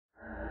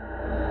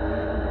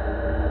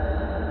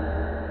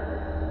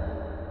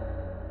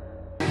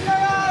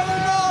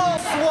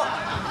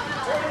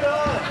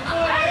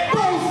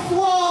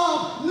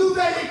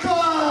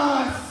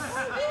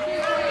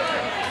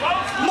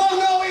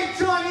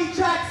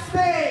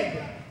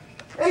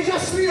Et je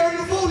suis un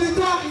nouveau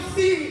lutteur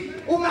ici,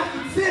 au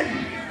Maritime.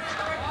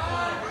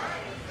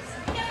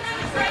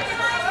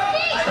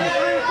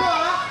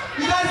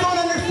 You guys don't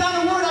understand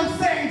a word I'm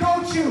saying,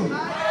 don't you?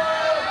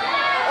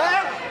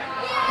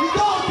 You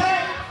don't,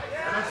 eh?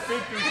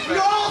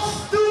 You're all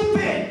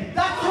stupid.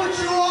 That's what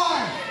you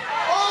are.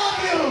 All of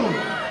you.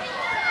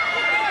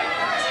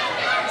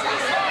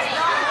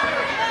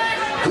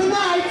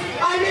 Tonight,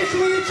 I'm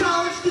issuing a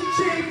challenge to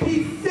JP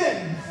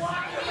Sims,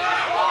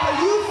 the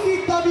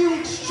UCW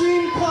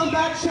Extreme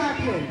Combat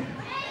Champion.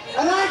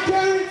 And I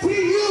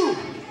guarantee you,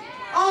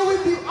 I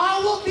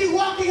will be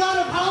walking out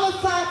of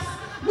Halifax,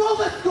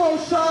 Nova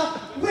Scotia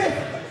with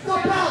the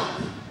belt.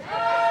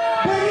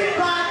 Bring it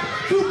back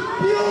to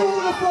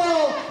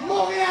beautiful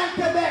Montreal,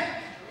 Quebec.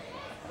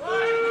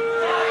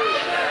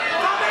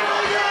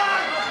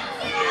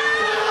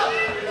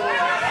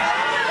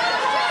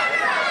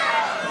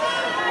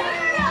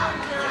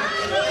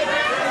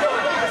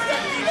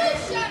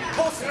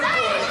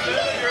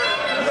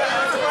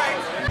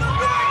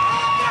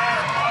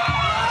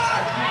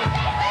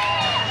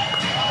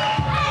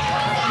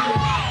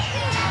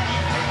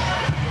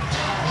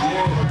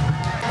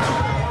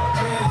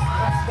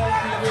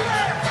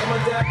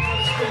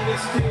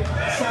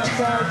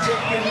 Sometimes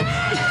chicken,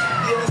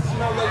 yeah,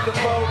 smell like the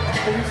boat.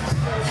 I used to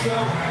smell so.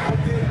 I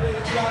did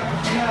really drop,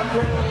 now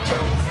bring on the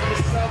toes.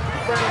 It's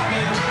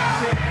self-friendly,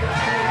 shit,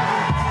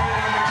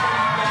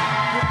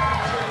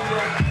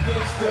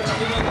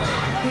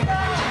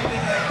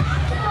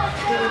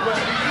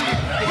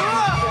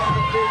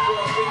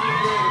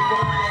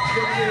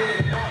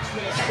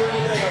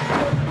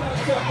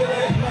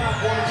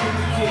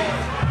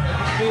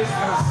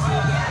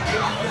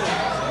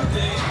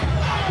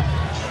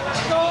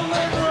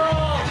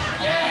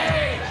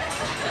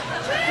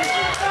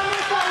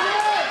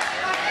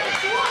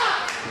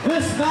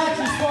 This match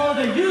is for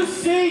the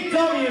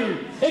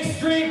UCW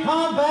Extreme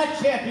Combat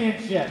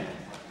Championship.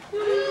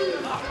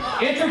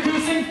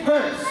 Introducing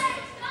first,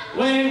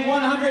 weighing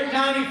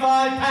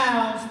 195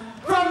 pounds,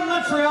 from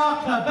Montreal,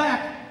 Quebec,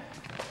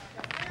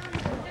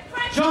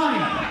 Johnny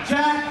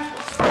Jack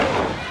Spade.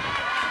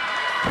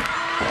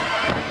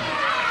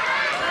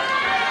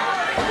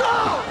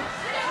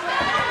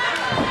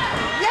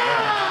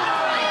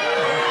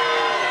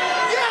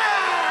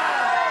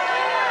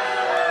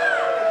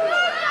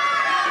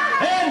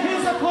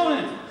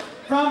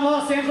 From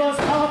Los Angeles,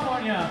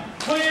 California,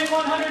 weighing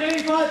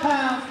 185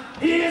 pounds,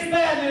 he is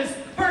badness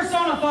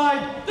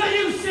personified, the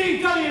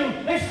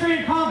UCW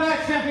Extreme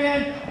Combat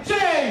Champion,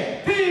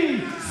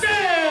 JP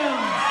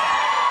Sims!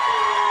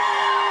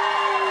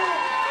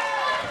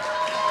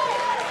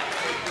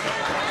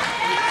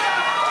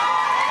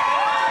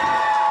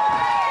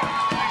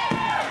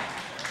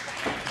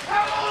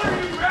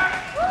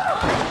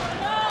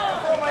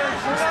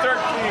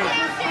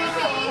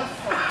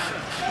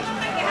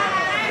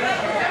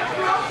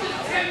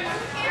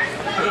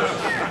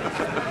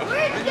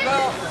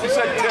 You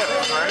said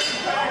tips, right?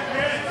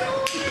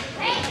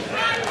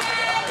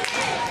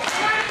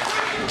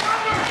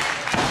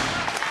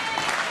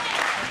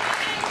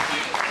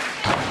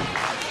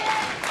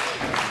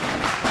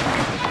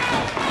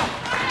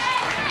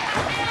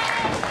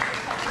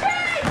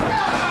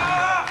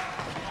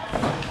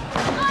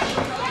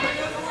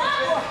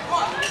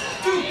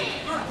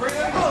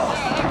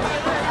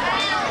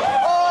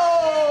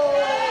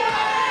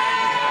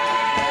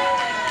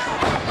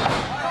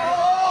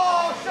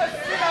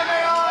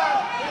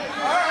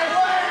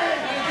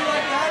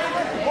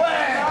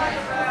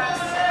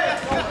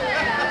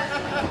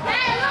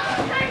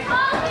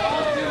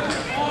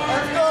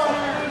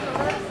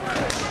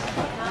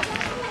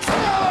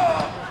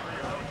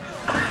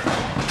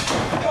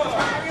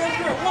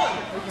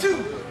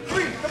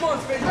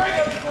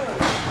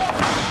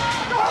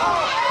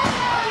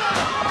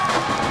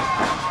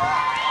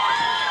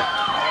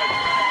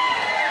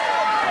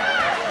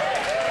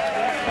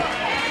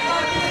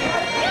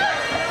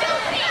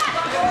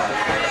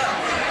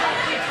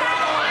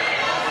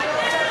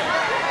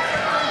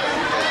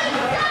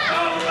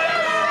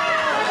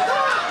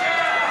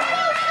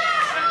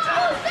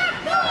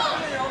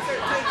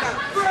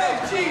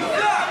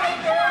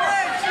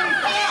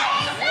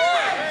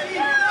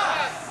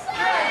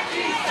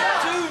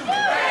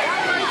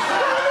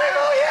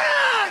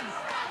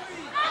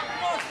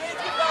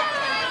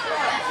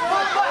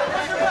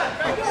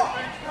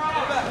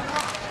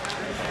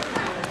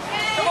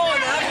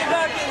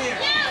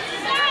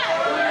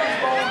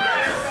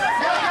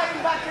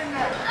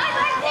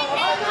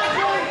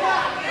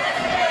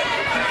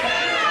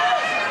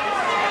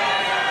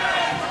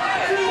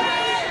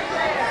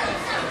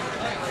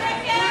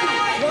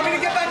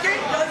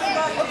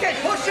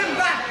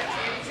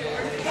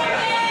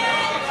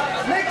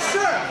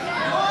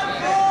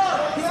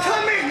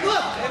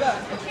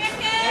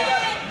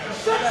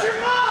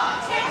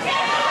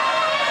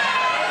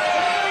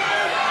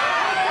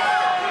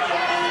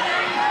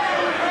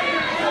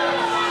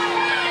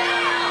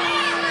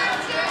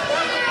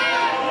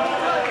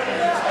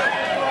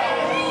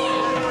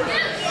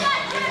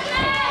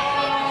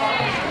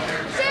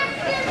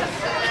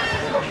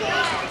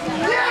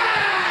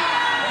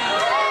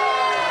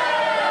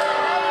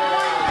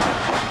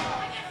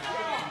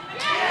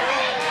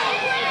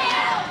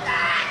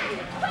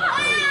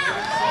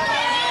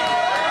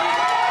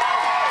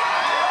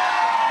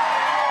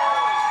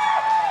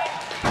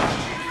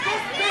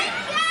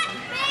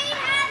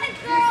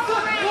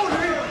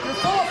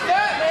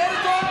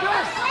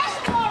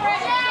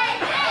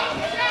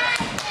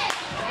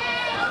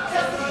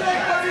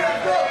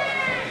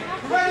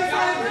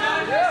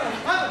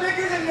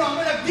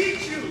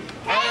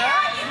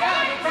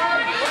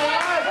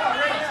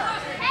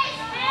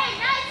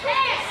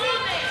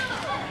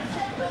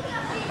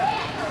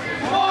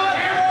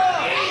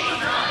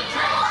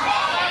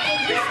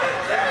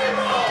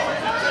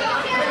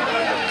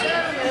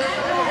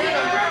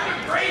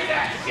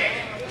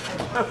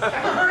 Ever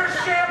heard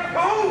of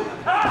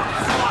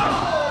shampoo?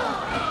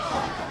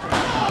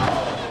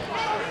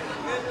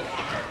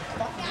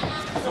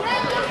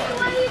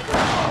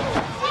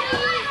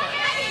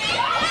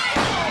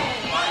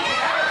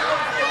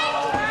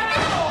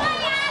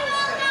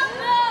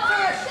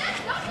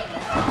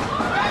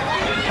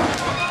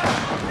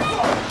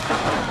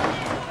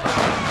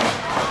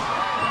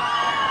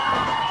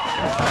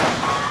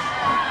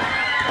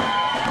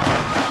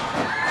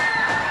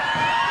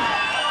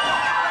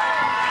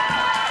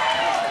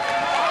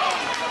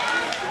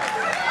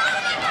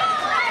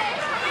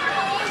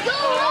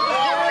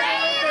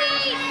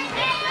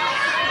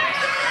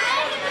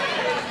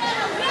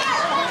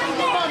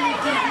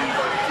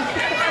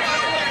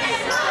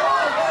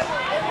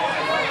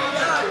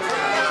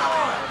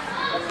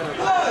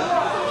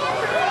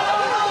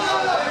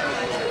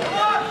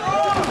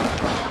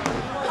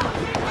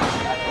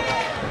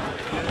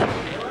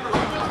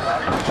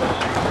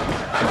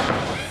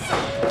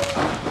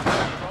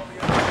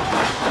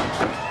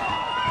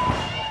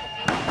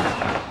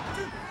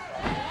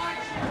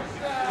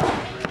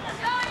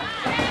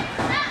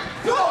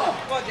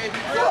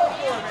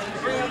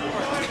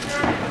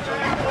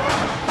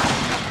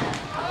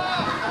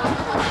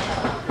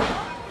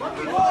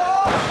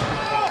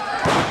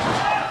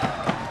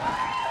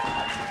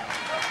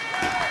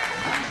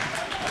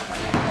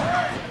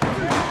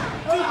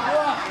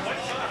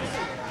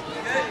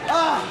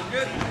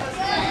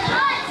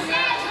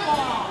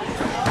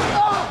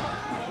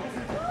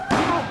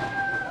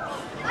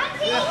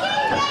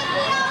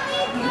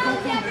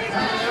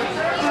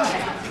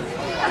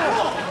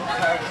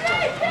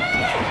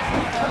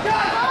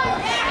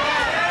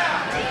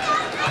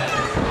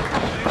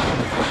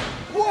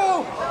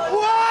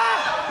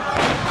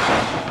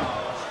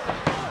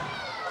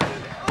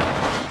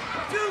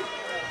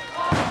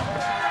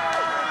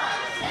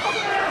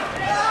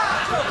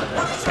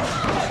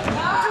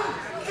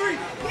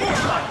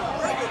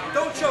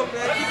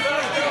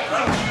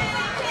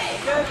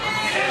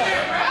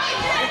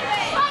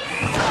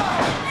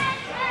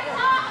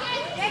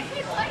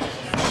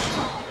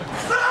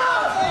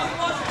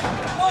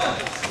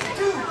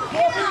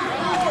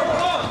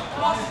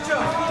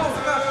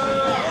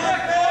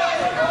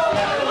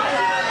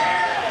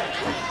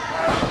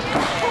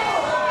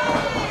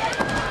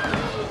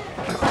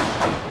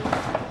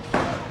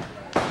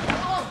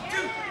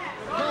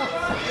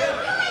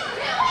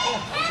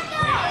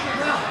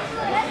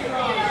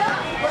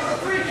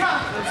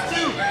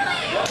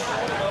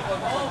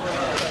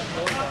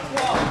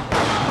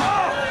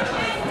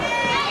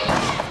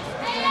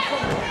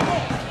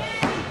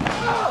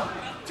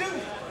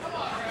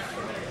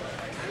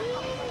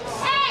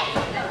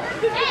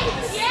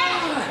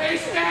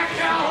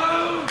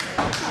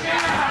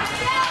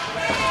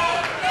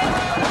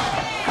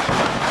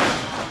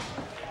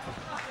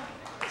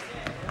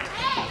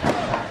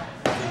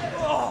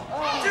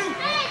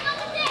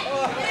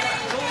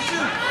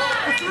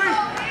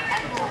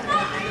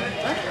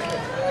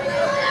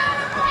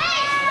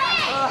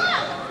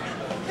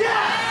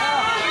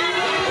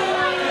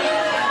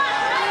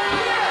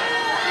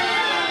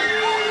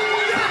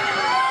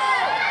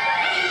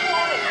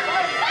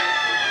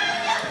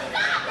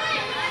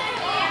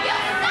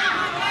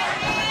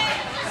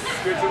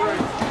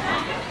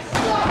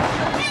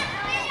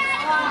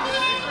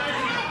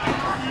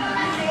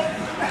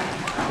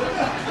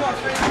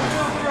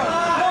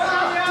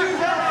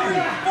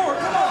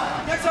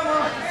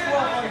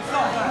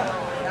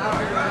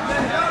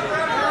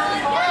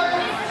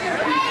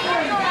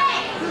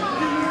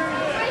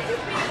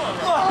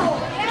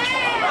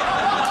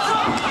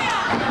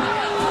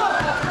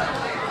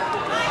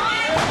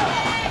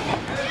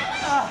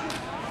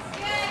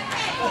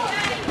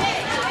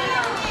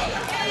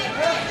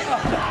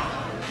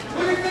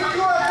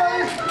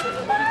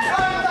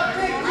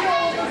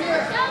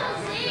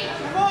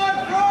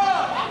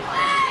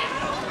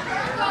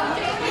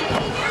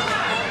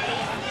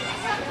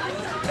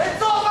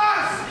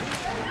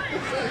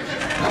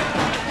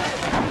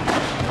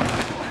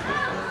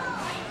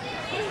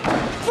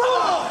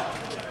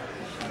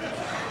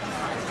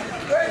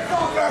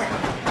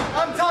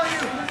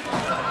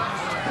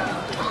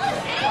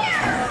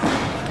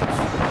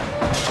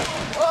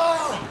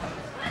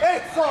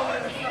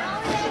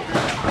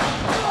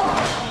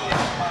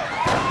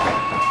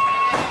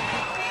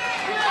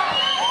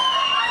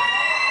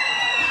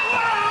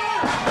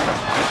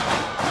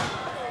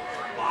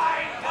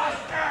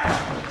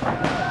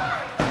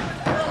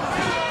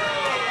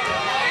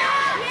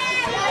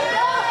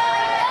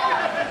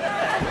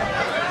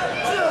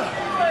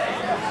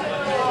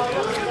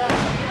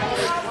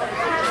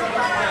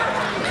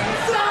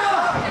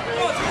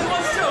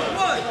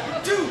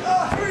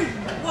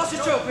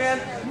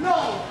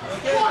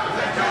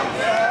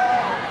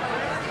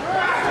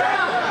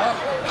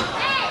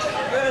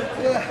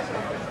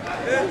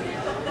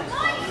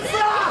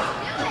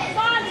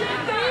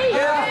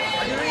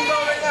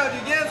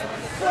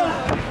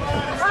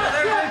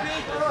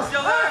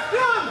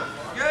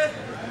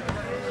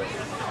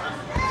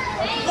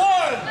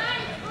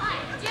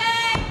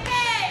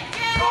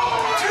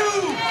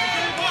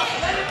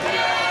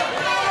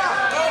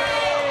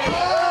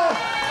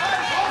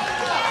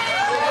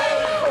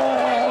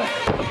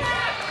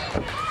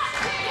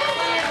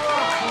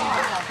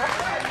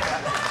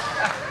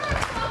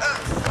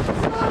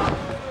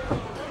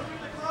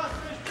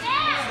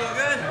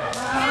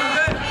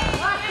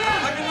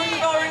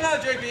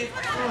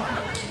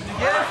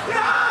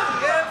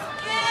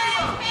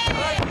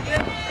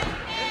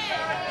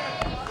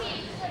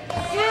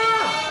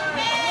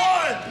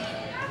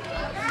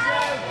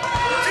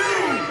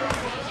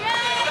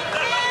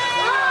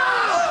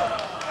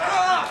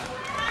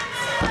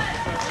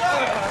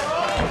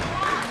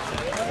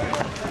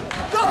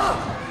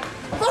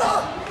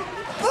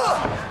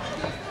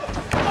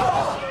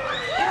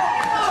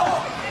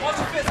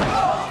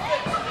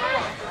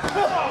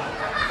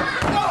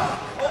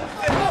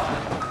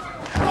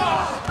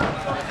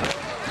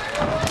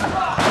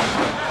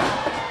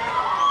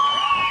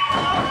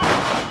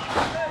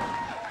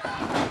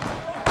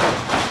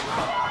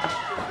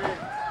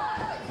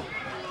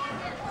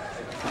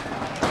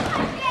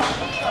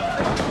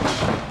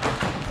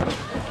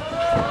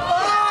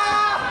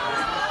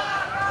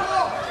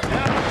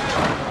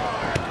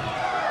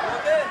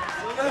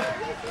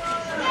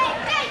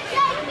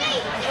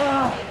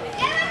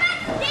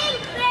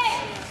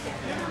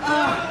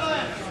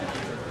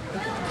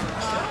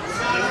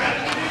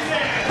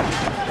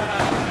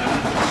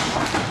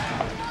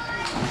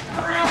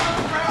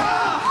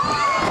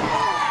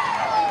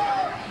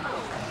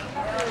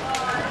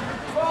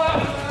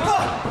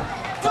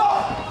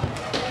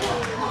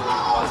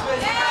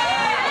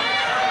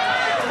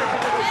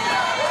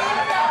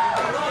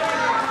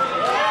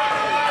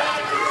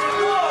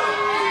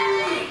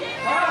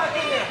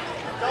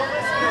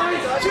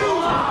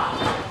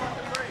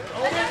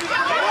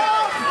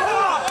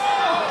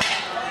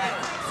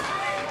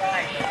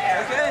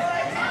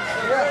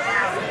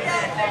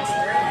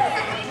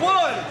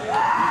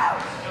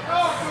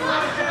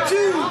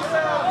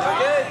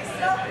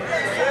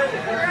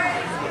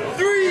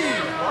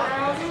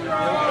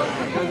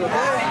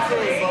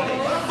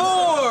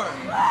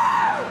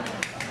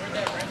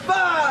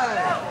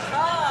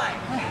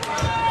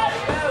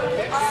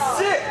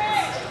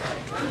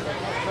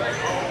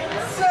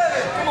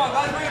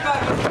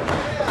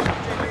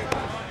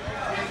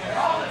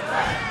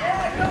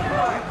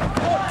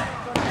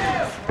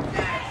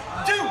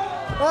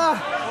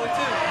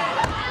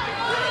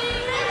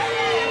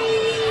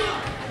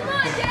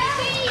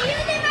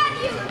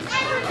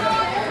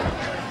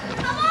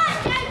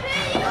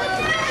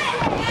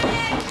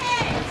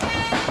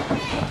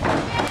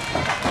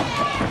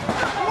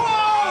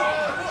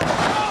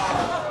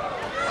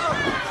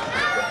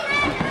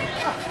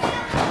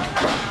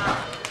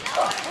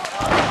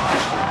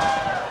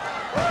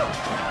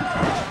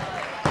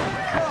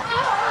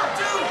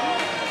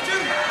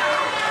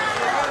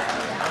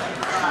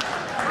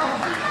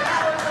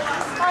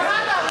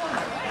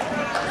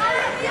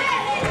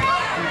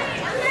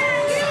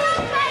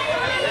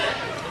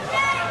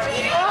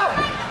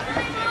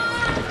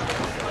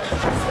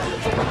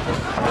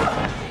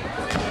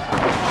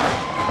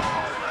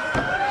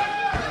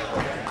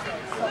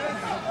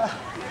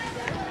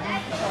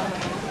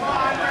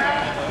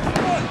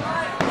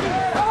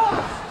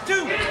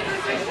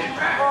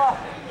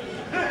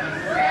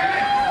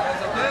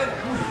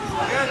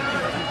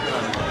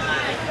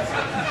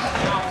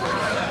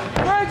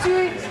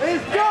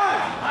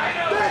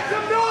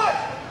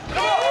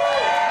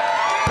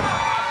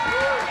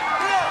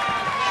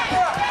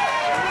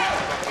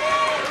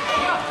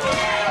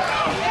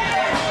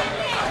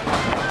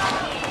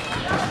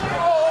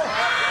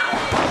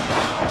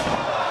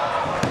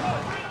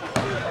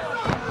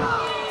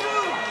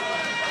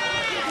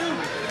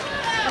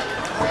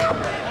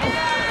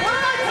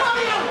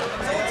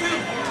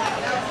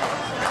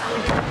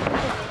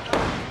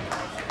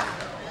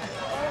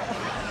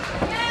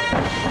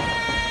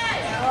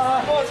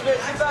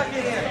 Get back in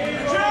here.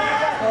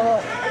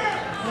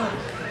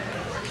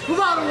 Move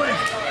out of the way.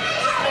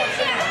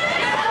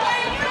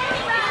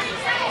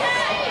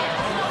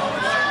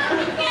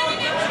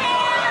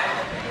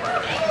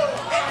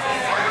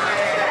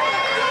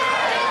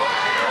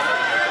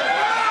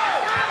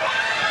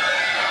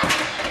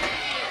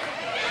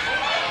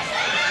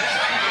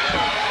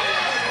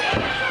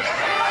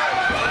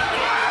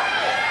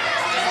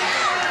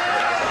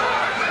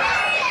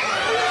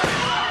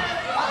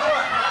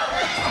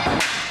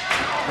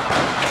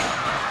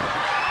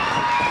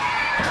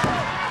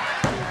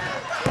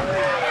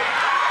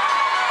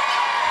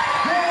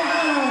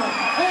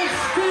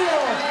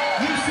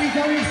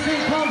 UCW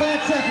Street Combat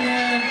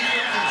Champion,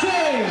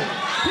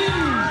 J.P.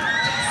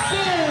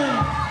 Sin.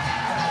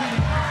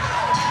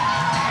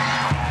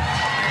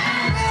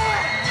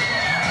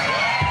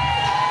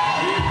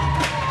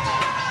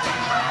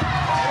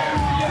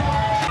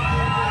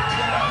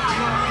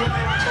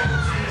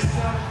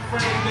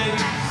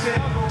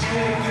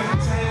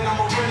 I'm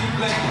already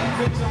black,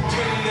 bitch, I'm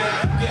already that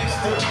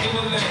gangster in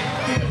the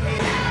land.